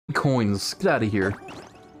Coins, get out of here.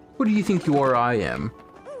 Who do you think you are? I am.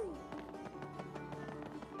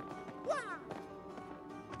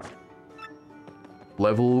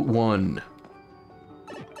 Level 1.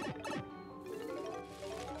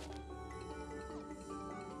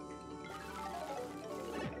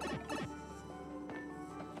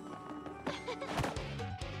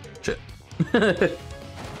 Shit.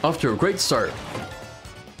 Off to a great start.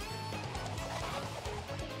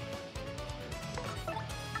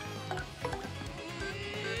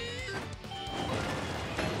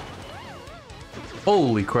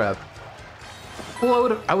 Holy crap.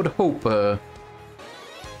 Well, I would hope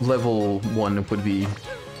level 1 would be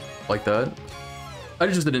like that. I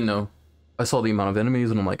just didn't know. I saw the amount of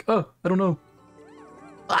enemies and I'm like, oh, I don't know.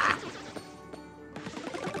 Ah!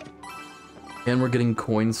 And we're getting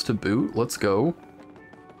coins to boot. Let's go.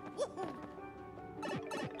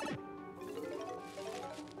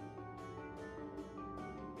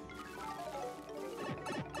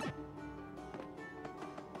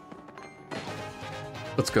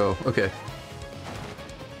 Let's go. Okay.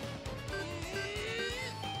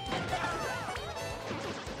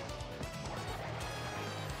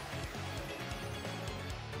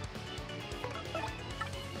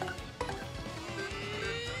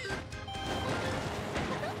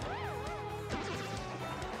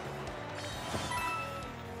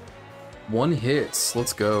 One hits.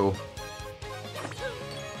 Let's go.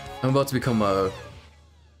 I'm about to become a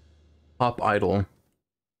pop idol.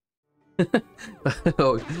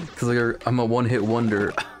 Oh, because I'm a one-hit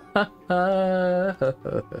wonder.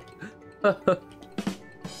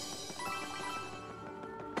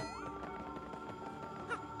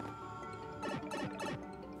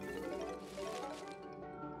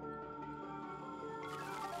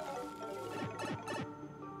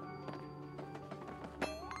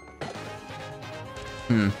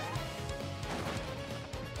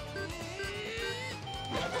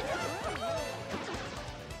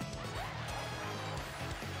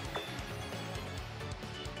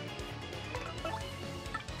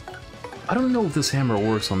 I don't know if this hammer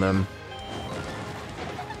works on them.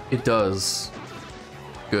 It does.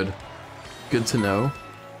 Good. Good to know.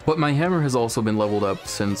 But my hammer has also been leveled up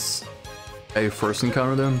since I first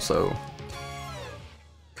encountered them, so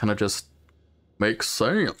kind of just makes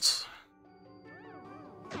sense.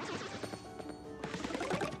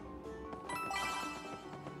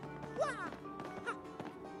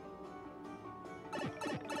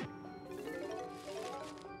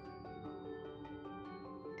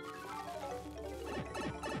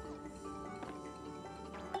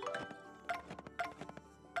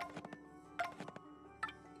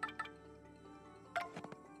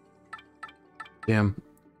 Damn.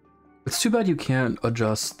 It's too bad you can't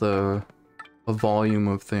adjust the volume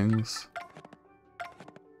of things.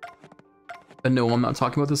 And no, I'm not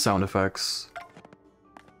talking about the sound effects.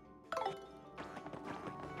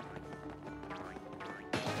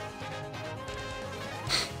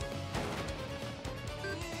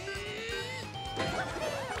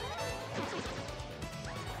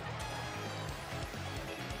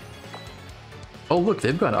 Oh look,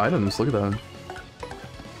 they've got items, look at that.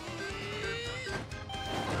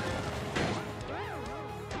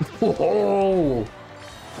 Oh,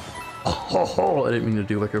 oh, I didn't mean to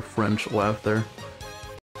do like a French laugh there.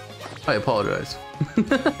 I apologize.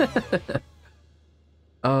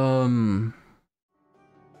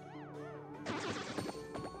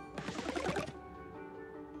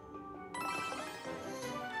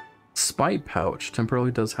 Spite pouch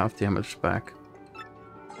temporarily does half damage back.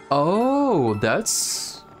 Oh,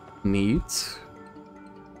 that's neat.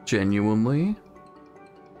 Genuinely.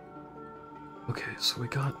 Okay, so we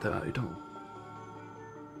got that. I don't...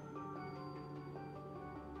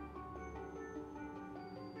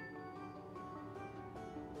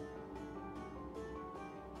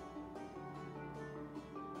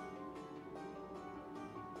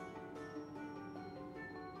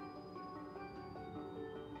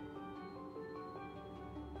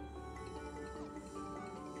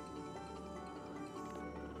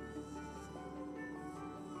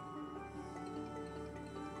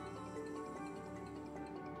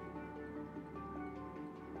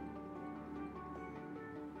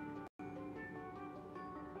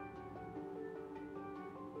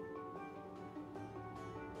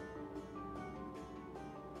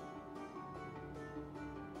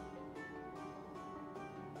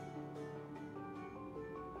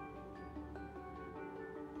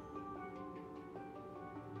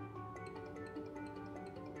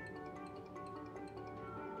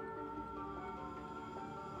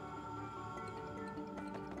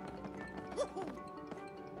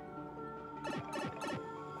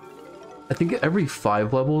 I think every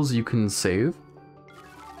 5 levels you can save.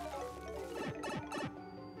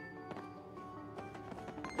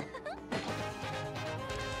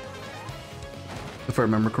 If I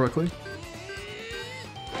remember correctly.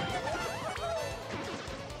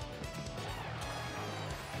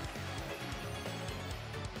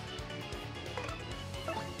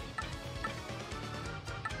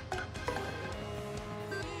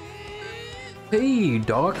 Hey,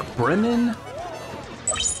 Doc Brennan.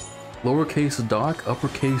 Lowercase Doc,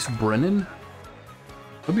 uppercase Brennan.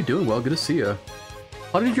 Hope you're doing well. Good to see you.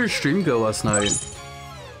 How did your stream go last night?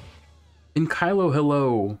 And Kylo,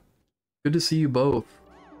 hello. Good to see you both.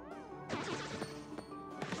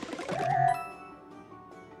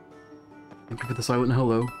 Thank you for the silent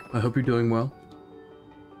hello. I hope you're doing well.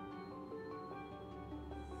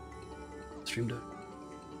 Stream deck.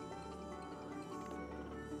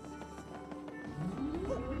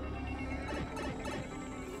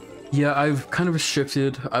 Yeah, I've kind of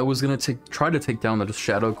shifted. I was gonna try to take down the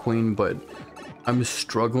Shadow Queen, but I'm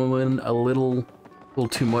struggling a little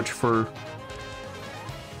too much for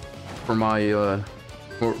my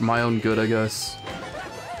own good, I guess.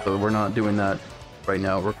 So we're not doing that right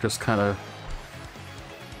now. We're just kind of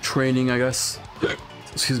training, I guess.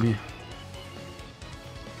 Excuse me.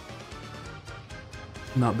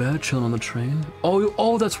 Not bad, chilling on the train.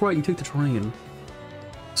 Oh, that's right. You take the train.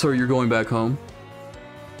 So you're going back home.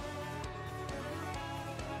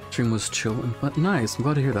 Stream was chilling, but nice. I'm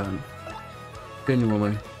glad to hear that.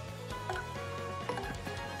 Genuinely.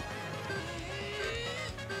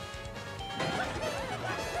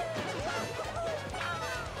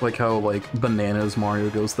 Like how, like, bananas Mario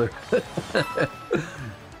goes there.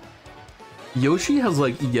 Yoshi has,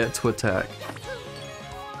 like, yet to attack.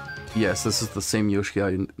 Yes, this is the same Yoshi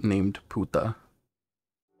I named Puta.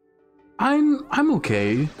 I'm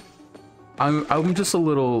okay. I'm just a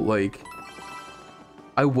little, like...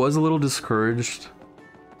 I was a little discouraged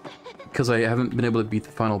because I haven't been able to beat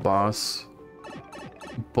the final boss,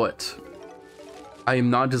 but I am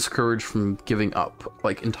not discouraged from giving up,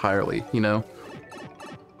 like, entirely, you know?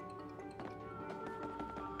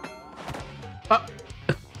 Ah!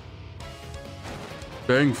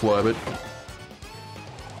 Dang, Flabbit.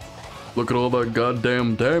 Look at all that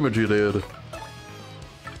goddamn damage you did.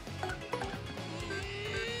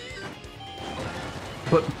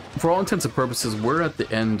 But for all intents and purposes, we're at the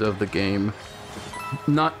end of the game.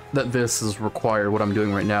 Not that this is required, what I'm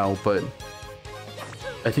doing right now, but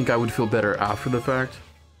I think I would feel better after the fact.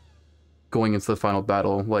 Going into the final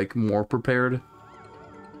battle, like, more prepared.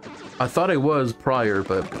 I thought I was prior,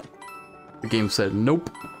 but the game said,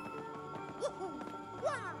 nope.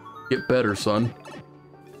 Get better, son.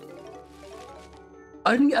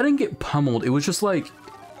 I didn't get pummeled, it was just like...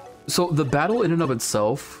 So, the battle in and of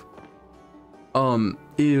itself...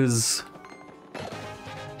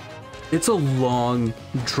 It's a long,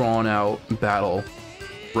 drawn-out battle,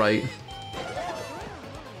 right?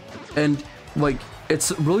 And, like,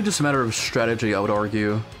 it's really just a matter of strategy, I would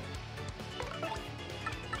argue.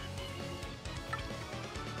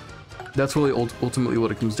 That's really ultimately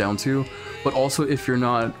what it comes down to. But also, if you're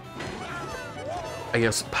not, I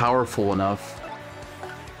guess, powerful enough,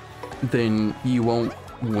 then you won't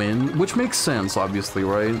win, which makes sense, obviously,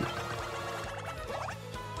 right?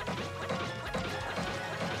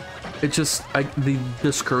 It just, the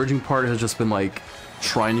discouraging part has just been, like,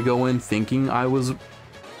 trying to go in thinking I was,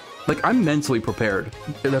 like, I'm mentally prepared.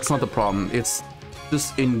 That's not the problem. It's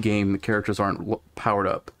just in-game, the characters aren't powered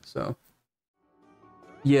up, so.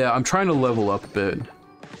 Yeah, I'm trying to level up a bit.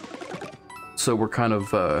 So we're kind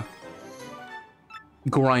of,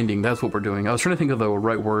 grinding, that's what we're doing. I was trying to think of the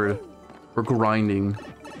right word. We're grinding.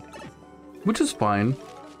 Which is fine.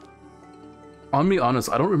 I'll be honest,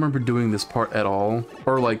 I don't remember doing this part at all.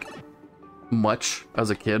 Or, like, much as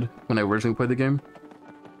a kid when I originally played the game.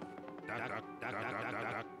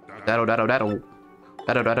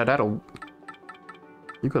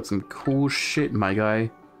 You got some cool shit, my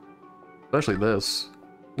guy. Especially this.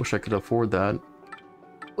 Wish I could afford that.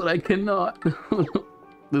 But I cannot.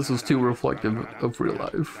 This is too reflective of real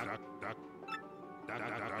life.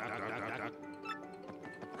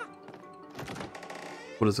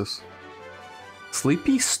 What is this?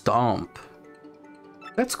 Sleepy Stomp.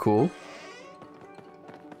 That's cool.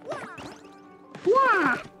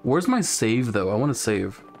 Where's my save, though? I want to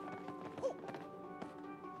save.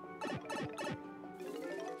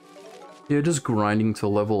 Yeah, just grinding to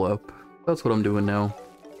level up. That's what I'm doing now.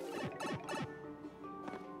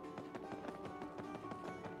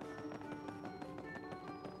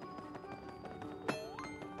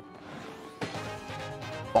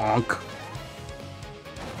 Bonk.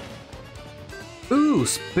 Ooh,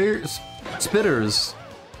 Spitters!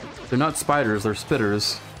 They're not spiders, they're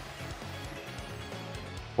spitters.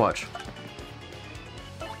 Watch.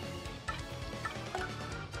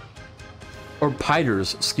 Or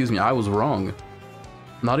piters, excuse me, I was wrong.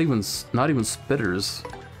 Not even spitters.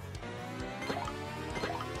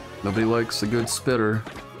 Nobody likes a good spitter.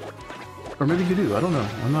 Or maybe you do, I don't know.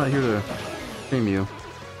 I'm not here to shame you.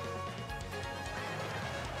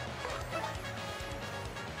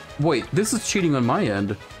 Wait, this is cheating on my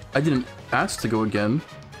end. I didn't ask to go again.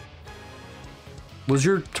 Was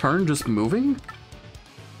your turn just moving?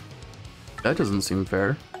 That doesn't seem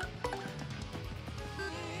fair.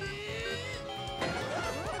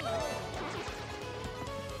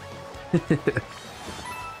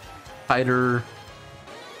 Piter.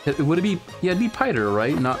 Would it be? Yeah, it'd be Piter,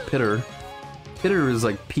 right? Not Pitter. Pitter is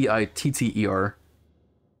like P-I-T-T-E-R.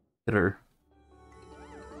 Pitter.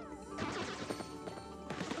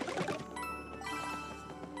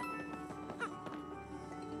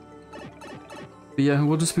 But yeah,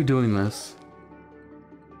 we'll just be doing this.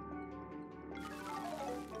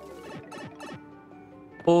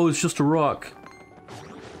 Oh, it's just a rock.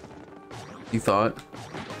 You thought?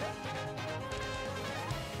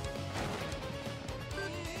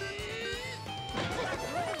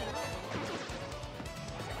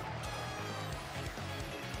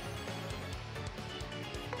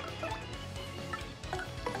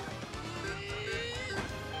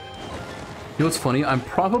 You know what's funny? I'm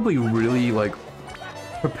probably really, like,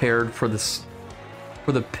 prepared for this,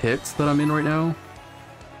 for the pits that I'm in right now.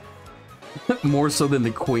 More so than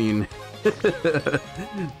the queen.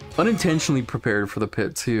 Unintentionally prepared for the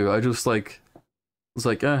pit, too. I just, like, was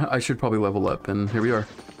like, I should probably level up, and here we are.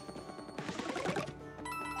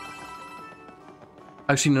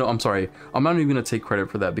 Actually, no, I'm sorry. I'm not even gonna take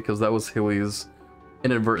credit for that, because that was Hilly's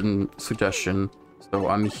inadvertent suggestion. So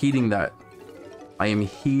I'm heeding that. I am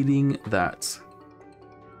heeding that.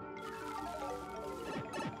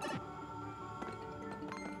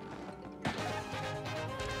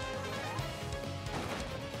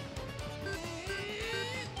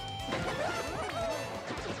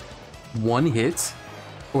 One hit?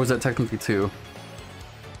 Or is that technically two?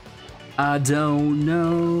 I don't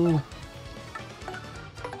know.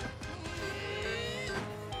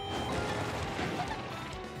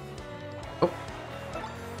 Oh.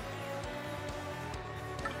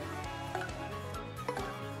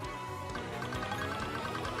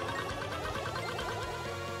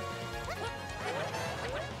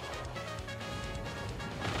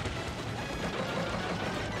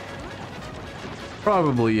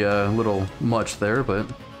 Probably a little much there, but...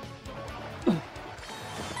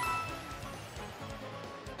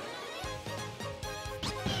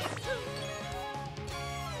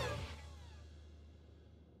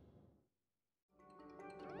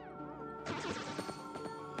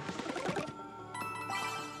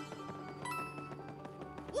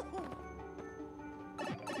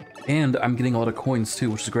 And I'm getting a lot of coins too,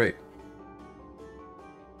 which is great.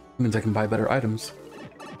 Means I can buy better items.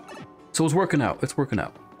 So it's working out. It's working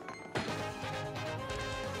out.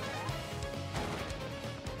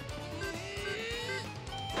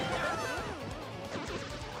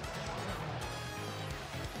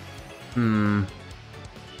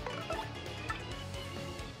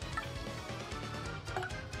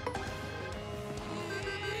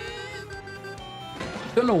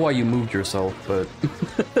 Don't know why you moved yourself, but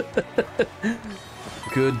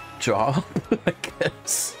good job, I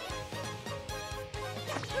guess.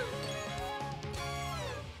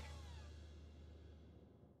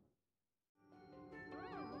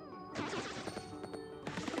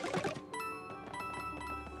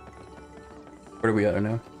 Where are we at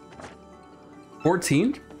now?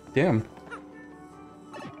 14? Damn.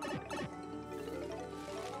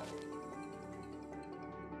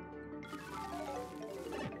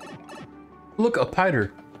 Look, a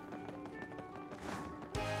piter.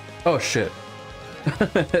 Oh shit.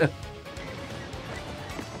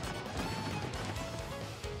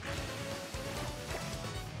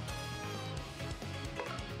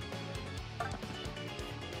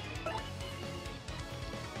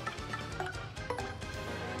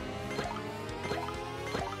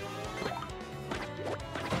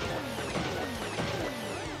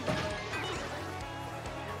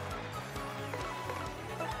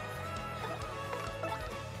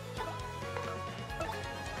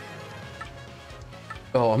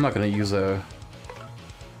 Oh, I'm not gonna use a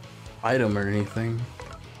item or anything.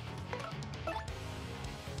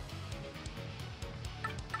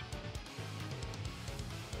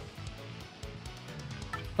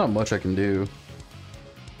 Not much I can do.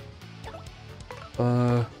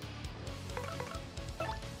 I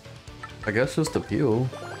guess just appeal.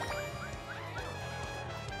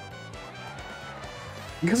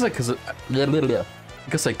 I guess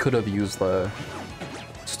I could have used the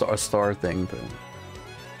star thing, but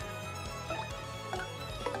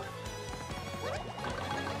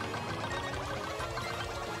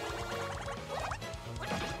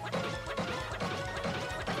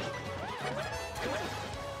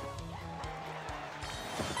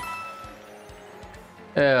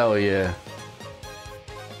hell yeah.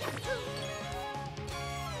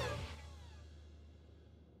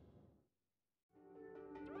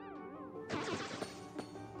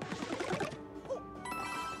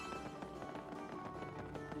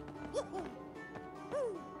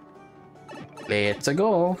 Let's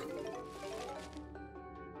go.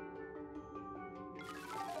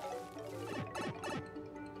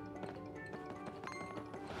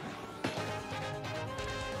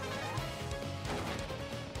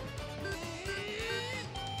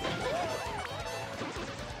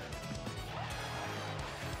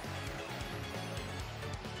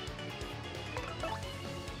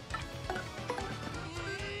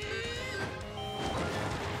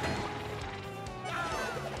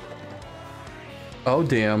 Oh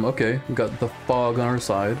damn, okay. We got the fog on our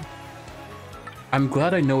side. I'm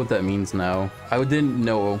glad I know what that means now. I didn't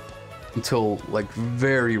know until like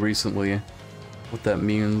very recently what that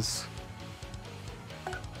means.